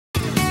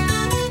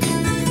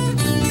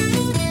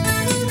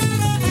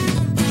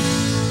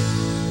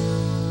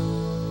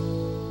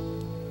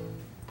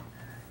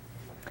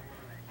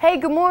Hey,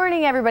 good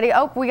morning, everybody.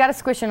 Oh, we got to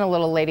squish in a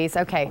little, ladies.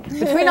 Okay.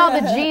 Between all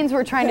the jeans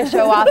we're trying to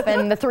show off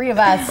and the three of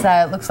us,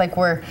 it looks like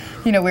we're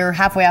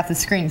halfway off the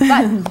screen.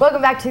 But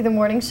welcome back to the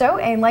morning show.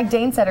 And like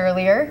Dane said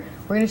earlier,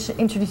 we're going to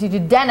introduce you to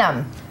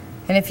denim.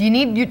 And if you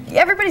need,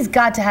 everybody's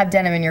got to have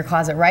denim in your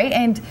closet, right?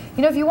 And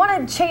if you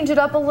want to change it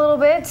up a little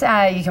bit,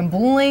 you can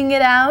bling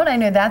it out. I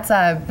know that's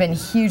been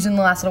huge in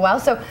the last little while.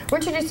 So we're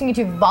introducing you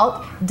to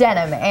Vault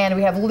Denim, and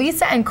we have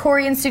Lisa and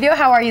Corey in studio.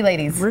 How are you,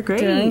 ladies? We're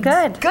great. Doing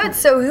good. Good.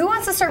 So who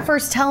wants to start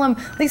first? Tell them,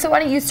 Lisa. Why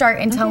don't you start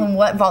and tell them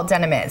what Vault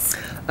Denim is?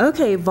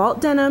 Okay,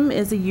 Vault Denim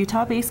is a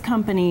Utah-based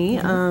company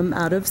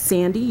out of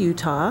Sandy,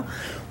 Utah.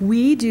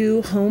 We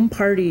do home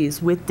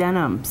parties with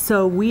denim.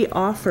 So we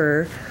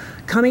offer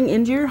coming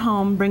into your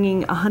home,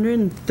 bringing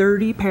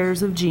 130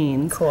 pairs of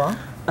jeans. Cool.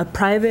 A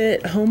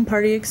private home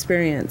party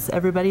experience.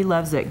 Everybody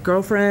loves it.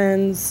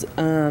 Girlfriends,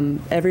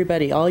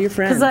 everybody, all your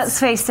friends. Because let's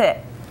face it,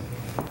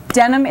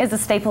 denim is a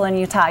staple in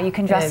Utah. You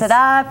can dress it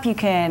up, you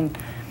can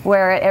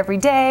wear it every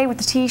day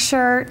with a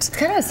t-shirt. It's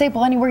kind of a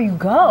staple anywhere you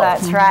go.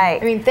 That's right.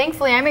 I mean,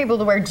 thankfully, I'm able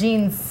to wear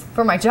jeans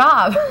for my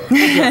job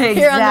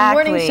here on the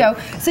morning show.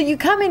 So you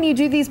come and you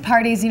do these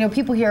parties,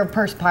 people hear of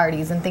purse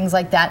parties and things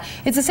like that.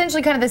 It's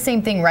essentially kind of the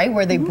same thing, right?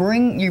 Where they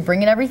you're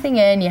bringing everything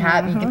in, you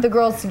get the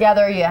girls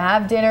together, you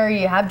have dinner,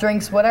 you have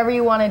drinks, whatever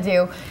you want to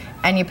do,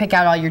 and you pick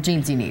out all your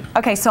jeans you need.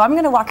 Okay, so I'm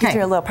going to walk you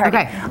through a little party.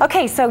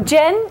 Okay, so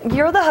Jen,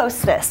 you're the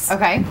hostess.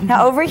 Okay.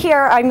 Now over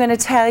here, I'm going to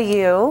tell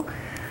you,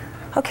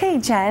 okay,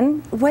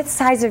 Jen, what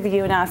size are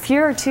you? Now, if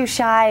you're too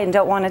shy and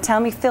don't want to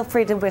tell me, feel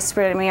free to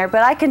whisper to me,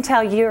 but I can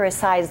tell you're a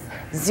size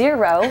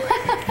 0.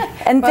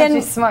 And well, then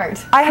she's smart.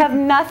 I have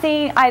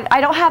nothing, I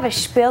don't have a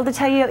spiel to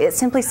tell you, it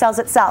simply sells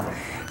itself.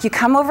 You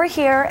come over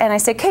here and I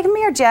say, okay, come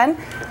here, Jen.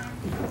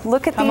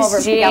 Look at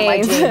these jeans. Out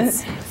my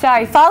jeans.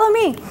 Sorry, follow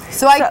me.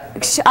 So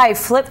I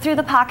flip through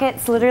the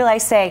pockets, literally I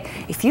say,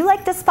 if you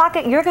like this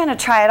pocket, you're going to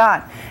try it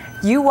on.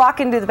 You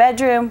walk into the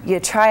bedroom, you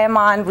try them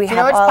on, we have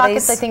all these. You know which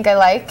pockets I think I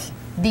like?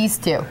 These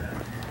two.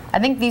 I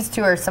think these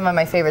two are some of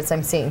my favorites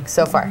I'm seeing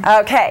so far.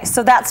 Okay,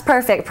 so that's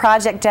perfect.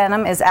 Project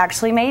Denim is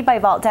actually made by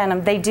Vault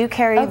Denim. They do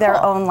carry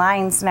their own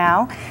lines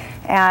now,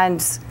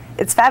 and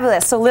it's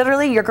fabulous. So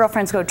literally, your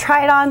girlfriends go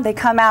try it on, they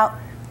come out,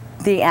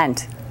 the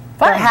end.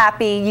 They're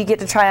happy. You get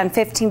to try on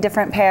 15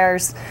 different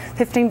pairs,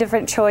 15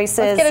 different choices.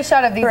 Let's get a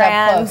shot of these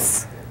up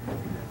close.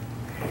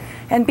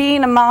 And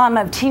being a mom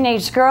of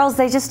teenage girls,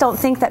 they just don't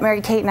think that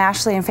Mary-Kate and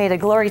Ashley and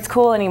Faded Glory is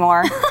cool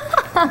anymore.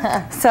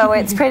 So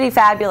it's pretty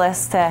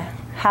fabulous to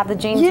have the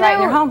jeans right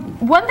in your home.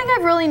 One thing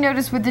I've really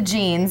noticed with the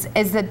jeans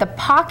is that the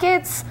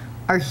pockets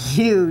are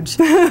huge.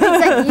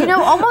 It's like,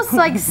 almost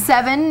like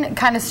Seven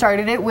kind of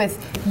started it with,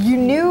 you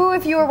knew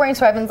if you were wearing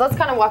sweatpants. Let's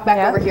kind of walk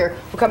back over here.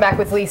 We'll come back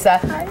with Lisa.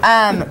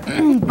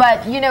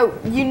 But you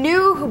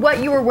knew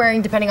what you were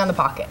wearing depending on the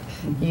pocket.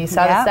 You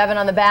saw the 7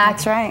 on the back.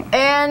 That's right.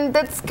 And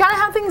that's kind of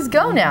how things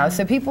go now.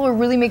 So people are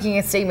really making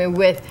a statement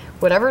with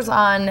whatever's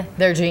on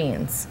their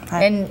jeans.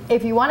 And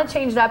if you want to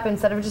change it up,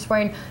 instead of just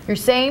wearing your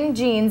same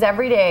jeans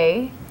every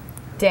day,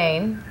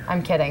 Dane,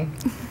 I'm kidding.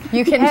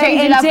 You can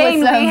change it up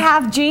Dane, with some. we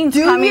have jeans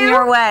coming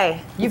your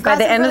way. You've By got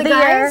the end of the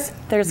year, guys?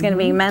 there's going to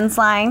be men's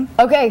line.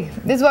 Okay,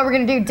 this is what we're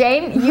going to do.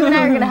 Dane, you and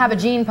I are going to have a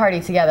jean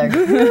party together.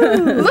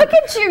 Look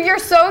at you. You're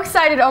so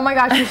excited. Oh my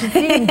gosh, you should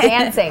see him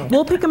dancing.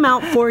 We'll pick them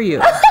out for you.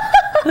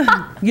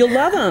 You'll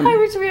love them. I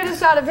wish we had a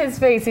shot of his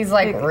face. He's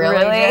like,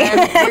 really? Jen?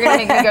 You're going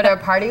to make me go to a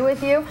party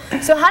with you?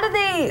 So how do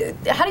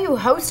you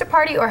host a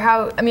party, or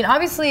how, I mean,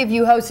 obviously if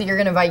you host it, you're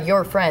going to invite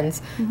your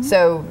friends.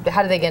 So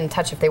how do they get in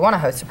touch if they want to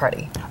host a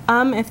party?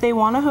 If they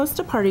want to host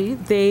a party,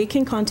 they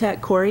can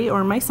contact Corey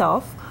or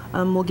myself.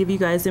 We'll give you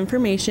guys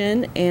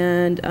information,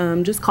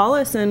 and just call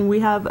us, and we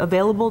have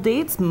available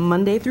dates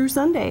Monday through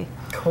Sunday.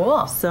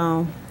 Cool.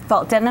 So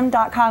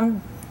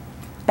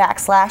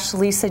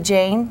vaultdenim.com/Lisa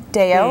Jane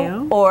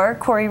Deo or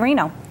Corey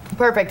Reno.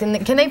 Perfect.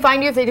 And can they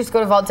find you if they just go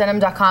to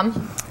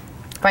vaultdenim.com?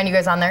 Find you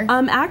guys on there?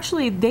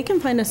 Actually, they can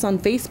find us on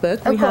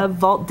Facebook. We have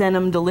Vault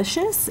Denim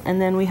Delicious,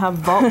 and then we have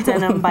Vault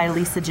Denim by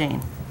Lisa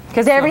Jane.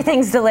 Because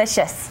everything's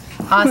delicious.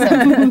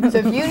 Awesome. So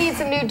if you need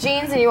some new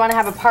jeans and you want to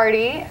have a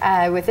party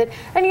with it,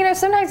 and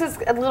sometimes it's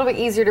a little bit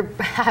easier to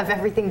have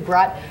everything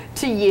brought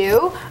to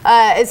you,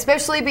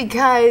 especially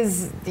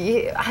because,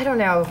 I don't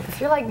know,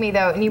 if you're like me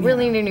though, and you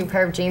really need a new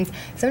pair of jeans,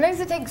 sometimes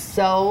it takes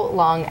so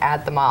long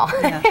at the mall.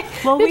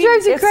 Well, it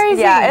drives you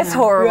crazy. Yeah, it's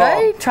horrible.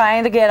 Right?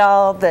 Trying to get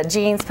all the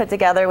jeans put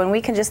together when we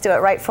can just do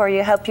it right for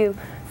you, help you,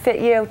 fit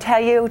you,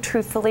 tell you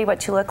truthfully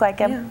what you look like.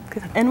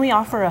 And we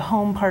offer a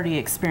home party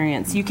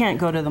experience. You can't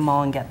go to the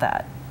mall and get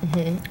that.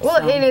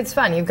 Well, and it's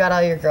fun. You've got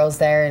all your girls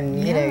there,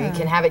 and you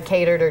can have it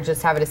catered or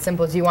just have it as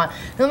simple as you want.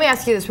 Now, let me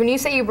ask you this: when you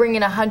say you bring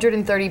in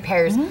 130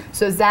 pairs,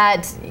 so is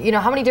that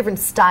how many different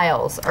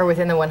styles are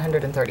within the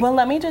 130? Well,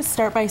 let me just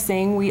start by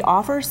saying we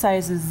offer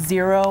sizes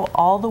 0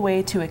 all the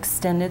way to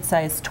extended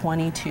size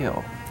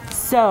 22.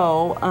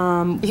 So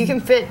you can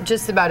fit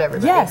just about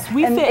everybody. Yes,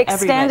 we fit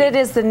extended everybody.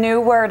 is the new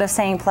word of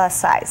saying plus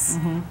size.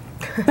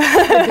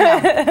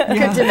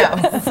 Good to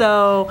know.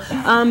 So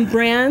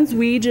brands,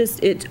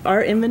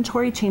 our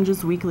inventory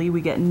changes weekly.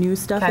 We get new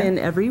stuff in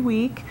every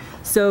week.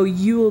 So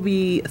you will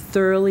be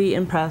thoroughly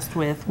impressed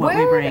with what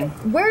we bring.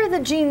 Where are the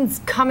jeans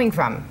coming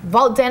from?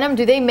 Vault Denim,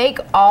 do they make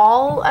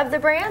all of the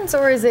brands,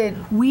 or is it?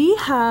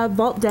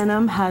 Vault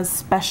Denim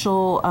has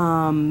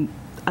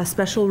a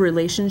special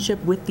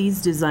relationship with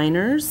these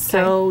designers.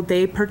 So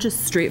they purchase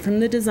straight from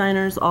the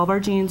designers. All of our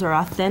jeans are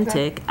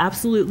authentic,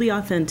 absolutely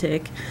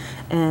authentic.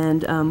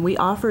 And we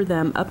offer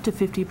them up to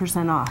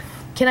 50% off.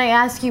 Can I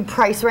ask you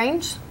price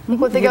range?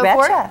 What they You go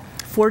betcha.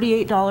 for?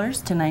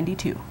 $48 to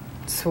 $92.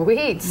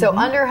 Sweet. So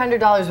under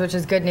 $100, which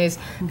is good news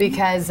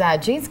because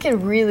jeans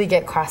can really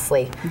get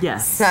costly.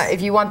 Yes. So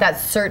if you want that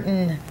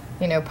certain,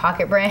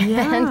 pocket brand, it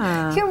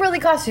can really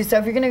cost you. So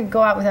if you're going to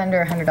go out with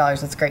under $100,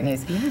 that's great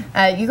news.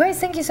 You guys,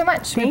 thank you so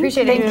much. We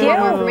appreciate it. Thank For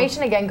more you.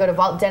 information, again, go to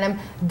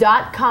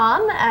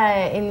vaultdenim.com,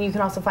 and you can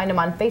also find them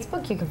on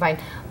Facebook. You can find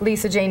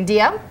Lisa Jane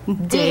Deo,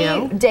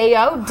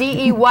 Deyo,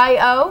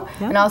 D-E-Y-O,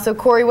 and also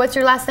Corey, what's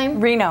your last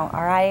name? Reno,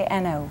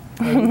 R-I-N-O.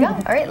 There you go.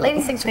 All right,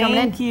 ladies, thanks for coming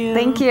in. Thank you.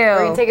 Thank you. We're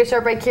going to take a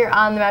short break here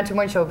on the Mountain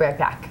Morning Show. We'll be right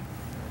back.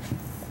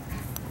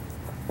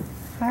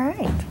 All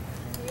right.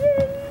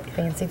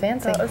 Fancy,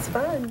 fancy. That was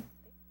fun.